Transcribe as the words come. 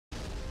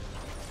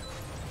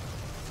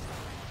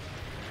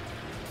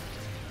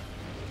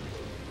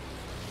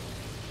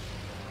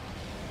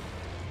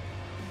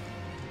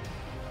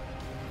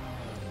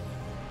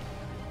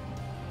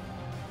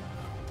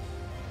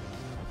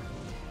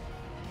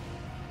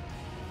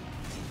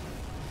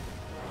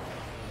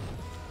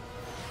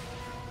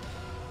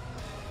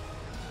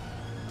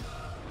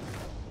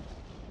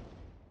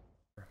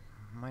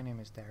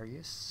is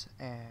Darius,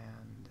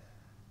 and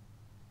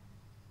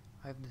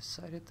I've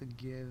decided to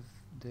give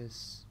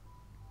this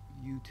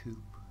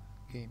YouTube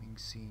gaming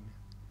scene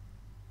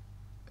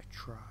a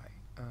try.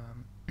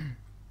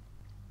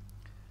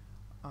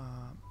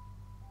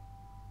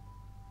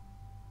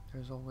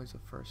 There's always a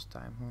first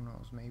time, who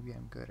knows, maybe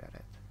I'm good at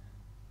it.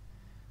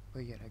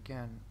 But yet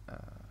again,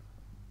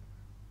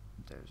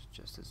 there's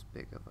just as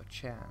big of a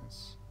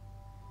chance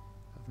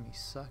of me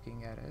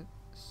sucking at it,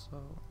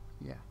 so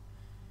yeah.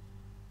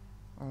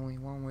 Only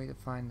one way to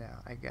find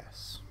out, I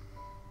guess.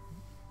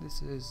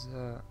 This is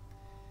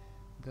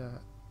the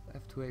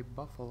F2A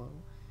Buffalo.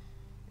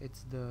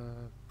 It's the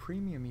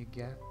premium you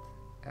get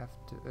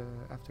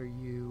after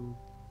you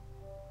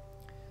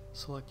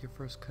select your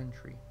first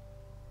country.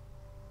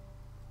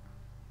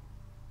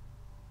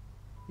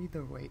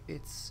 Either way,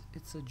 it's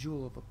a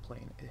jewel of a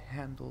plane. It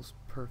handles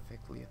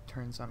perfectly. It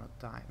turns on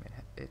a dime.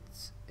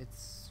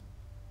 It's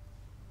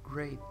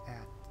great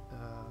at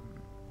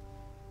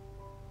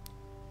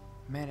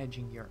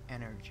managing your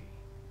energy.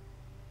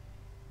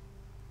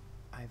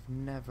 I've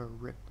never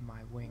ripped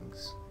my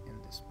wings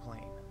in this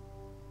plane.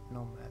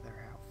 No matter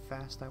how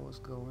fast I was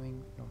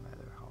going, no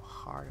matter how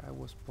hard I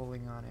was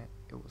pulling on it,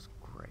 it was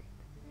great.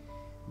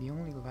 The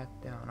only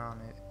letdown on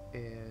it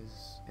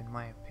is, in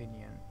my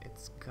opinion,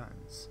 its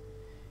guns.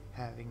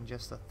 Having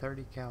just a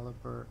 30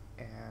 caliber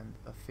and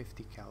a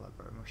 50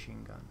 caliber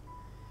machine gun.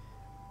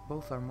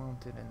 Both are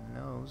mounted in the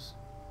nose,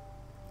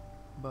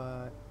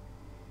 but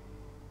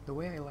the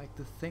way I like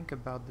to think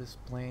about this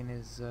plane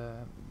is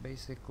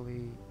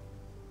basically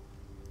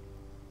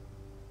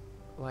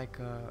like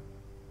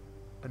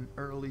an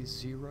early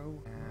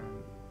Zero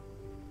and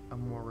a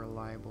more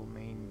reliable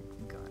main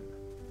gun,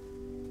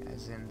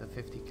 as in the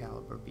 50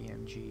 caliber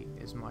BMG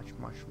is much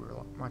more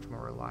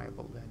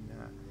reliable than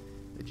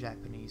the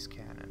Japanese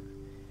cannon,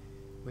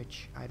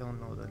 which I don't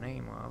know the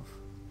name of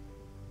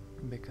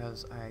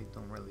because I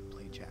don't really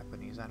play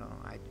Japanese. I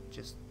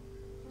just,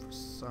 for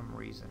some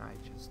reason, I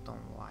just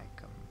don't like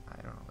them.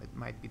 I don't know, it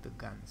might be the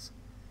guns.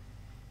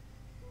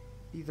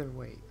 Either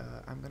way,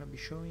 I'm gonna be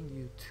showing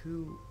you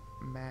two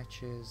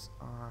matches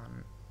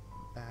on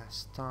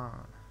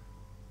Baston.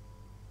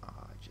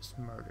 I just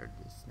murdered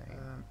this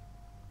name.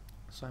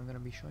 So I'm gonna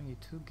be showing you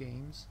two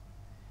games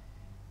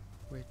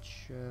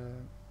which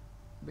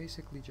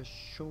basically just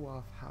show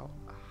off how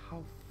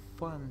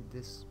fun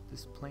this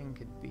plane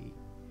could be,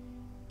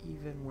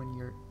 even when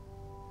you're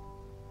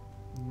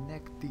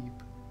neck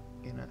deep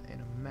in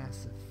a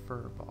massive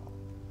fur ball.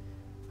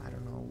 I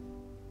don't know,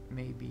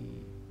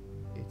 maybe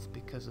it's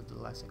because of the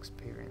less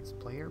experienced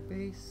player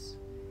base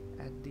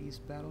at these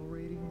battle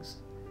ratings,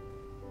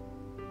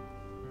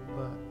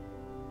 but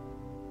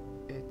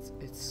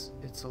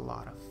it's a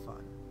lot of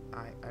fun.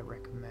 I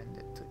recommend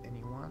it to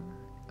anyone.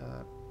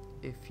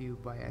 If you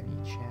by any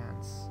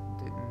chance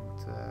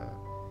didn't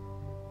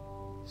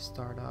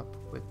start up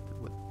with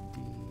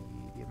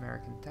the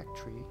American Tech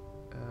Tree,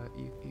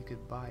 you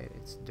could buy it.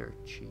 It's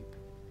dirt cheap,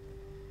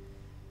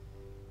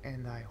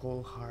 and I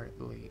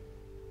wholeheartedly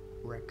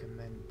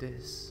recommend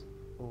this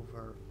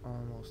over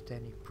almost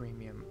any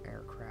premium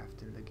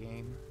aircraft in the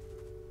game,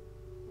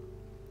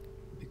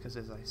 because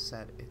as I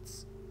said,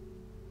 it's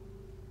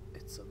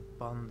a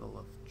bundle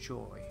of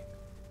joy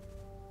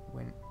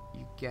when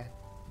you get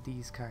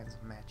these kinds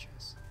of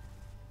matches.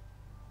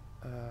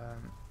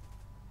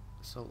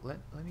 So let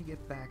me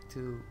get back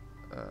to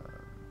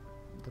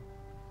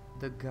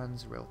the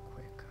guns real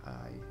quick.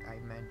 I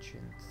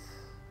mentioned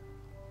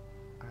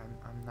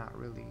I'm not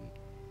really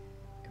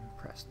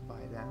impressed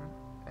by them,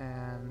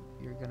 and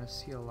you're gonna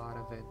see a lot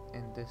of it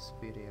in this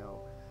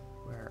video,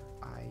 where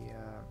I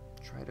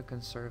try to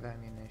conserve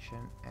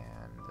ammunition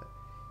and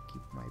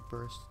keep my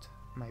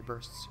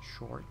bursts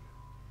short.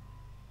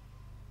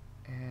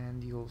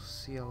 And you'll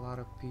see a lot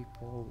of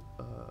people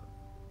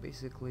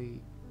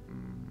basically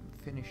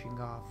finishing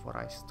off what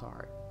I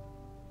start.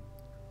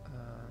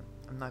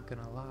 I'm not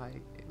gonna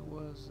lie, it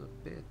was a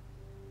bit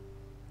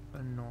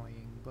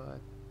annoying,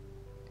 but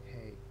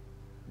hey,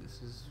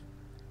 this is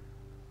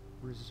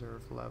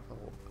reserve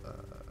level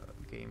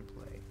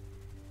gameplay.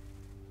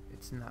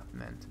 It's not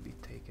meant to be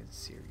taken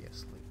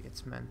seriously.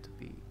 It's meant to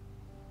be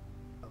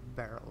a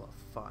barrel of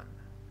fun,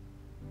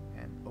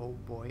 and oh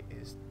boy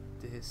is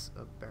this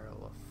a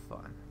barrel of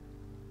fun.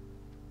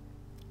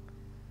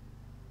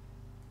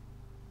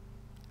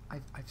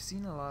 I've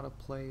seen a lot of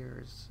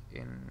players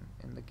in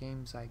the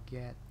games I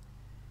get,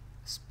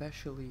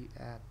 especially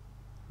at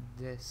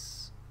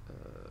this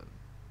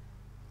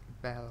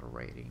battle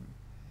rating,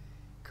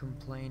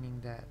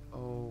 complaining that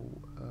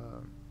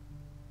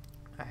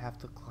I have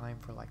to climb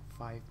for like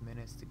 5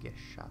 minutes to get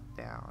shot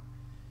down.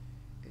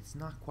 It's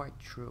not quite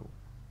true.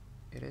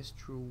 It is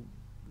true,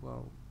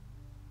 well,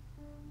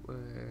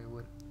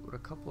 with a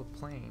couple of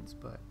planes,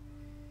 but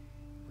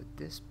with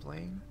this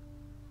plane,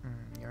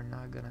 you're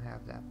not gonna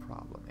have that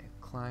problem. It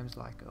climbs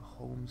like a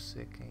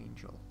homesick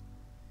angel.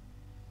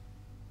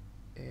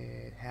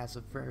 It has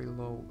a very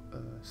low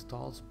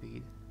stall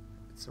speed.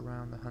 It's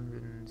around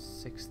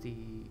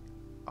 160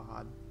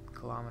 odd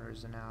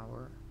kilometers an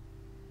hour,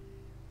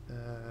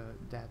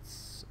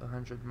 That's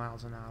 100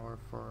 miles an hour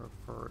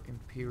for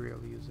Imperial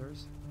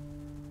users,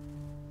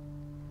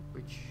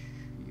 which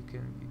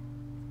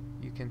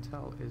you can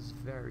tell is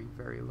very,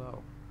 very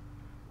low.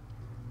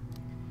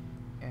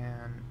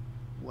 And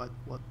what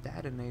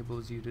that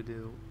enables you to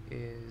do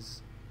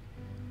is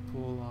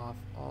pull off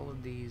all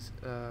of these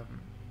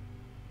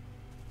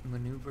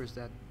maneuvers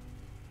that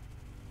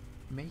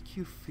make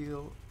you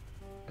feel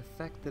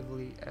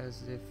effectively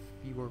as if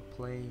you were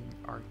playing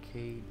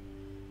arcade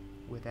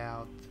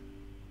without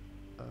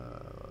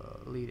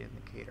a lead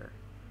indicator.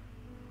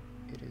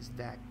 It is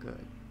that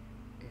good.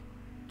 It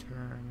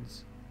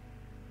turns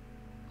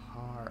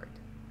hard.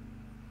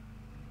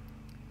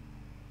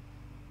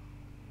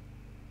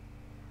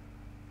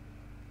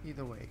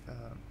 Either way,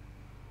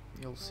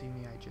 you'll see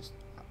me.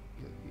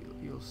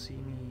 You'll see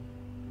me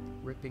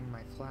ripping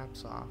my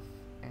flaps off,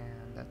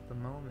 and at the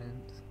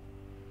moment,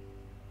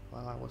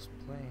 while I was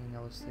playing,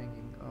 I was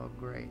thinking, "Oh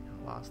great,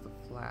 I lost the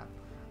flap.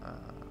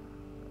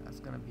 That's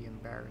gonna be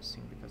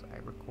embarrassing because I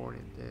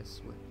recorded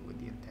this with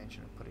the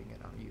intention of putting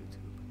it on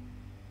YouTube."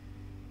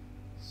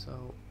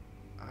 So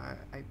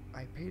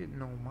I paid it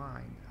no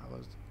mind.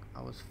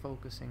 I was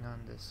focusing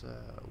on this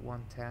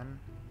 110,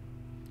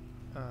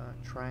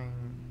 trying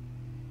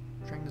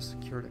to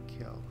secure the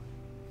kill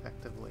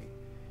effectively,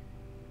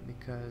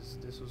 because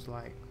this was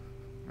like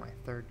my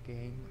third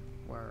game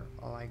where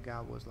all I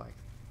got was like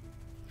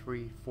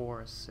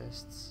 3-4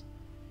 assists,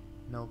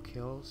 no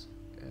kills.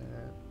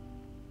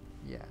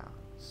 Yeah,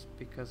 it's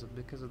because of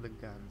the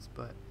guns,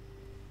 but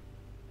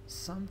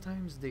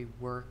sometimes they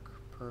work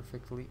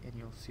perfectly, and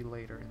you'll see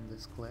later in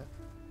this clip.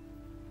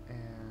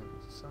 And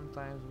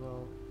sometimes,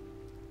 well,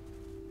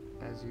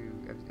 as you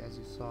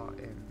saw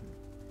in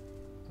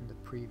the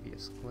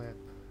previous clip,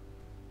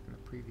 in the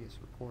previous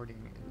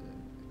recording,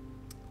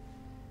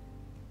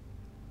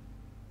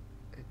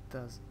 it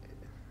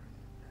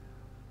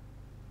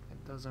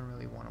doesn't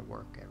really want to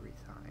work every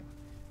time.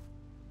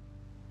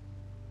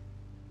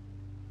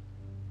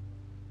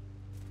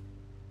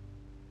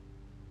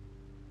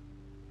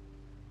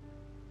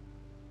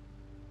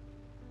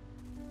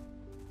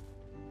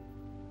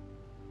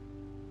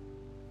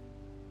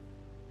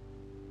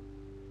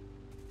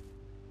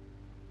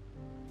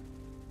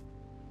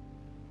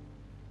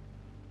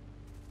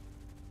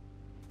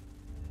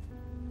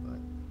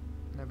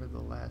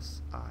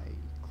 Nevertheless, I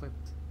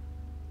clipped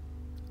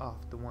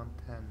off the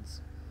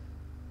 110's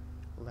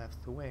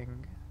left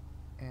wing,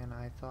 and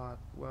I thought,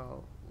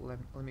 well, let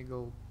me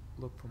go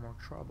look for more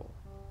trouble.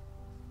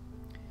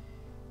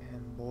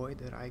 And boy,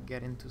 did I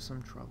get into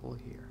some trouble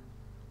here.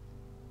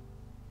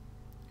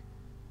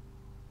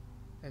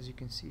 As you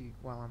can see,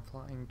 while I'm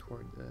flying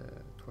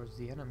towards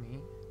the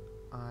enemy,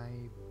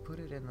 I put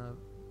it in a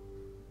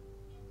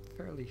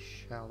fairly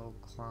shallow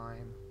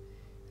climb,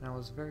 and I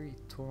was very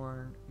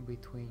torn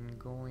between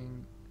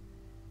going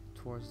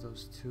towards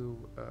those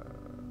two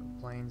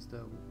planes,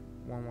 the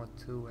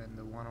 112 and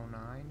the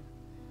 109.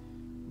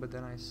 But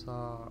then I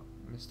saw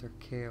Mr.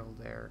 Kale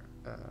there.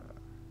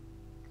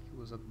 He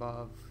was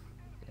above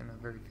in a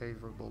very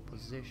favorable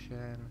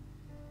position,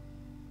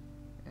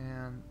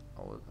 and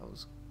I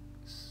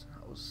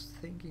was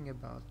thinking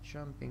about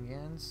jumping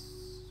in,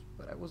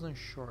 but I wasn't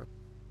sure.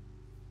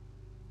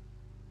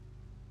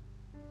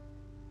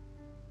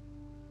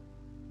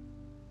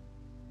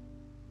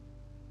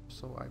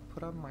 So I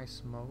put up my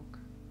smoke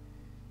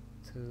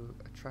to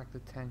attract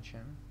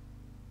attention,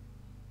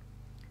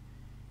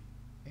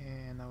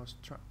 and I was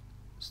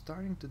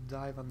starting to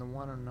dive on the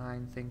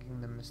 109, thinking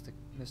that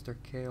Mr.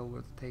 Kale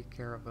would take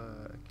care of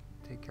the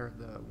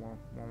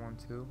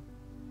 112.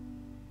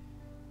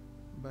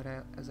 But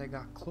as I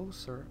got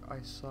closer,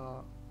 I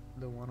saw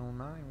the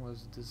 109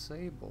 was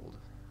disabled.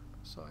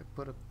 So I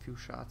put a few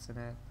shots in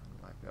it.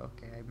 I'm like,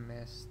 okay, I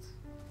missed.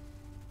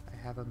 I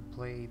haven't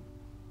played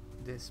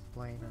this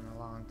plane in a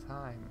long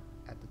time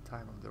at the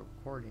time of the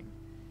recording,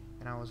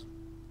 and I was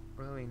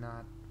really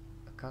not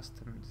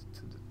accustomed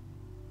to the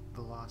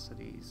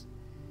velocities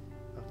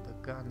of the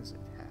guns it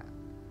had.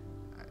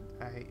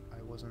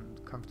 I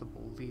wasn't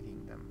comfortable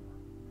leading them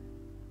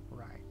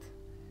right.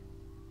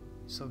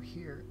 So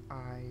here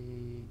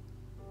I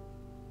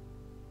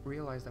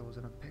realized I was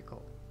in a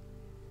pickle,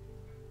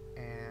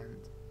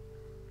 and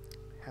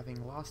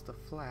having lost the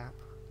flap,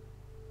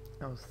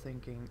 I was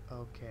thinking,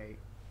 okay,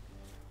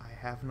 I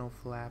have no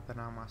flap and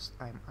I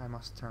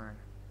must turn.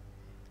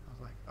 I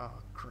was like,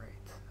 oh great.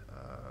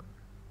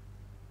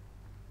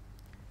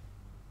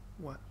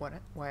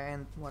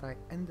 What I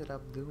ended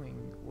up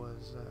doing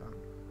was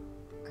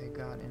I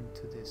got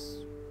into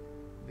this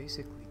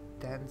basically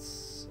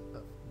dance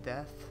of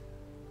death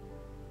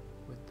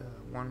with the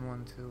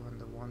 112 and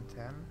the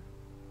 110.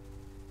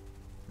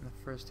 In the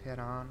first head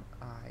on,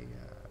 I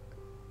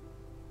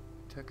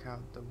took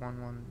out the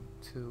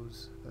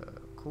 112's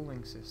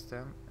cooling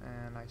system,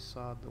 and I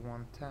saw the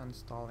 110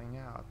 stalling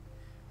out.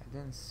 I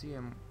didn't see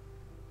him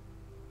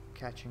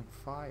catching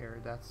fire.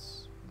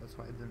 That's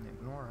why I didn't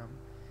ignore him.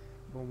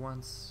 But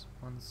once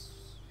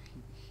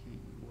he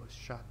was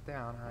shot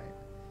down,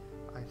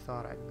 I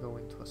thought I'd go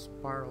into a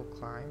spiral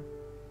climb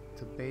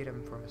to bait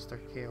him for Mr.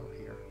 Kale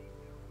here,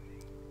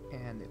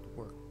 and it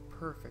worked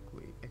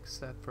perfectly,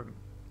 except for,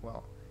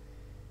 well,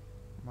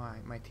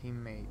 my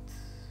teammate,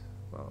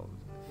 well,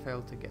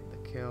 failed to get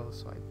the kill,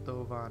 so I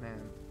dove on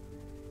him.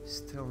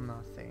 Still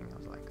nothing. I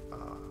was like,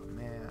 oh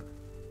man,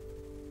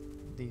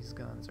 these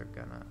guns are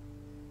gonna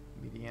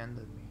be the end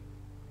of me.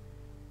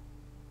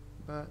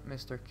 But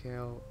Mr.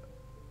 Kale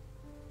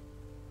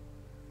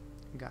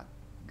got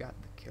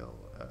the kill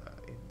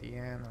in the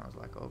end. I was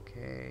like,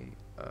 okay,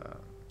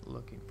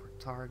 looking for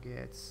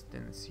targets,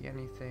 didn't see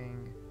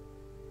anything.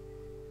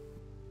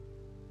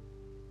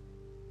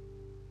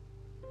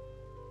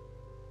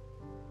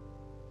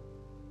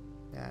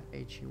 That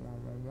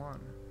HE111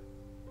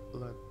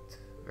 looked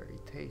very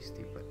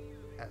tasty, but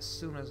as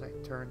soon as I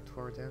turned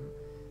toward him,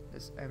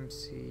 this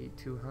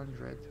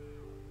MC200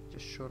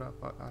 just showed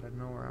up out of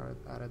nowhere,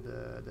 out of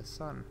the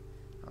sun.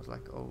 I was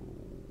like, oh,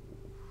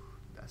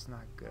 that's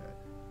not good,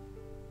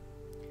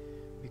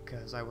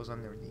 because I was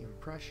under the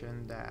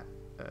impression that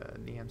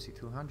the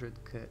MC200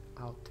 could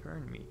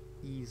outturn me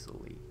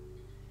easily.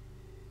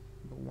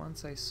 But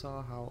once I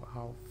saw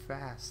how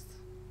fast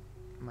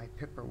my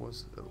Pipper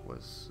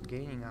was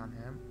gaining on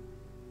him,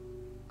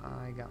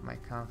 I got my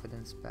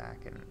confidence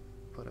back and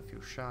put a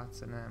few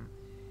shots in him,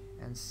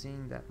 and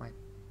seeing that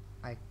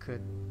I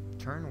could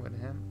turn with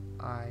him,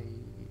 I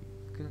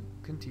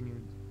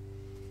continued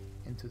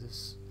into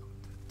this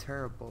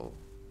terrible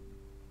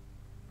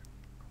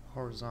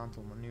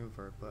horizontal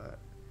maneuver. But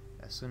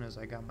as soon as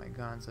I got my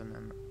guns in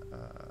him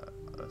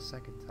a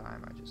second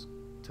time, I just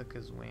took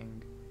his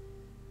wing,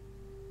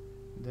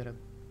 did a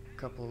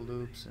couple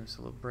loops in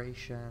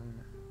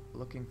celebration,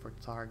 looking for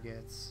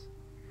targets,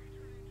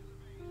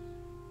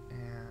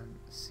 and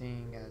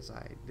seeing as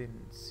I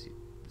didn't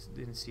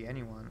see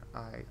anyone,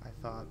 I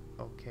thought,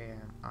 okay,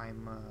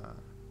 I'm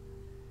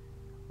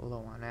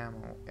low on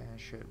ammo and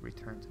should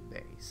return to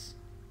base.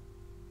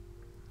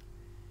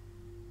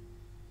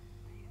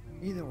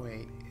 Either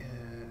way,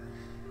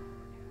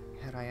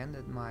 had I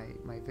ended my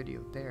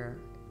video there,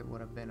 it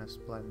would have been a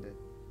splendid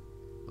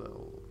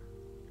little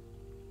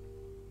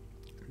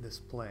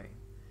display.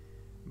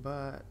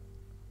 But,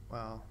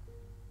 well,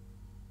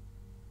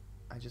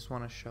 I just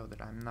want to show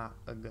that I'm not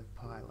a good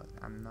pilot.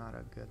 I'm not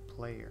a good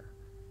player.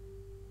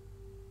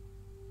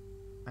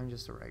 I'm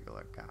just a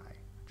regular guy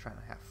trying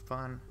to have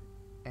fun,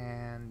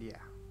 and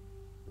yeah,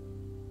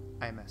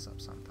 I mess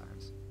up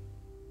sometimes.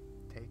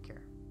 Take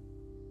care.